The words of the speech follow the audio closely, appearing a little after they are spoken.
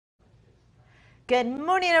Good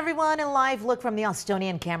morning, everyone. A live look from the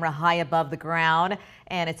Austonian camera high above the ground.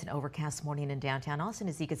 And it's an overcast morning in downtown Austin,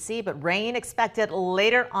 as you can see, but rain expected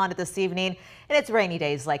later on this evening. And it's rainy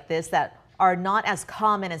days like this that are not as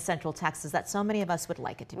common in Central Texas that so many of us would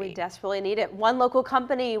like it to be. We desperately need it. One local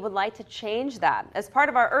company would like to change that. As part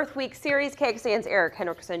of our Earth Week series, KXAN's Eric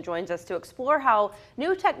Henriksen joins us to explore how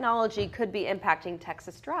new technology could be impacting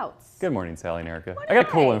Texas droughts. Good morning, Sally and Erica. I got a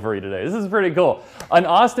cool one for you today. This is pretty cool. An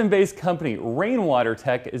Austin-based company, Rainwater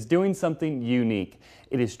Tech, is doing something unique.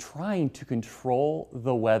 It is trying to control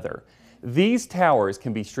the weather. These towers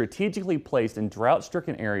can be strategically placed in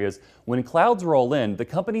drought-stricken areas. When clouds roll in, the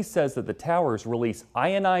company says that the towers release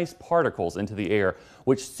ionized particles into the air,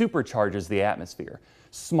 which supercharges the atmosphere.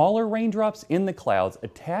 Smaller raindrops in the clouds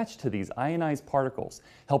attach to these ionized particles,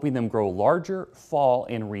 helping them grow larger, fall,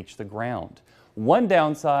 and reach the ground. One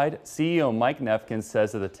downside, CEO Mike Nefkin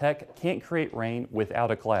says that the tech can't create rain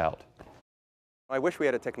without a cloud. I wish we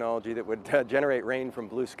had a technology that would generate rain from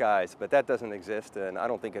blue skies, but that doesn't exist, and I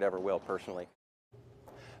don't think it ever will personally.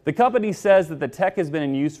 The company says that the tech has been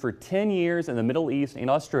in use for 10 years in the Middle East and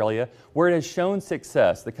Australia, where it has shown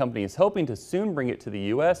success. The company is hoping to soon bring it to the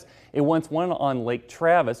U.S. It wants one on Lake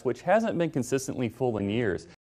Travis, which hasn't been consistently full in years.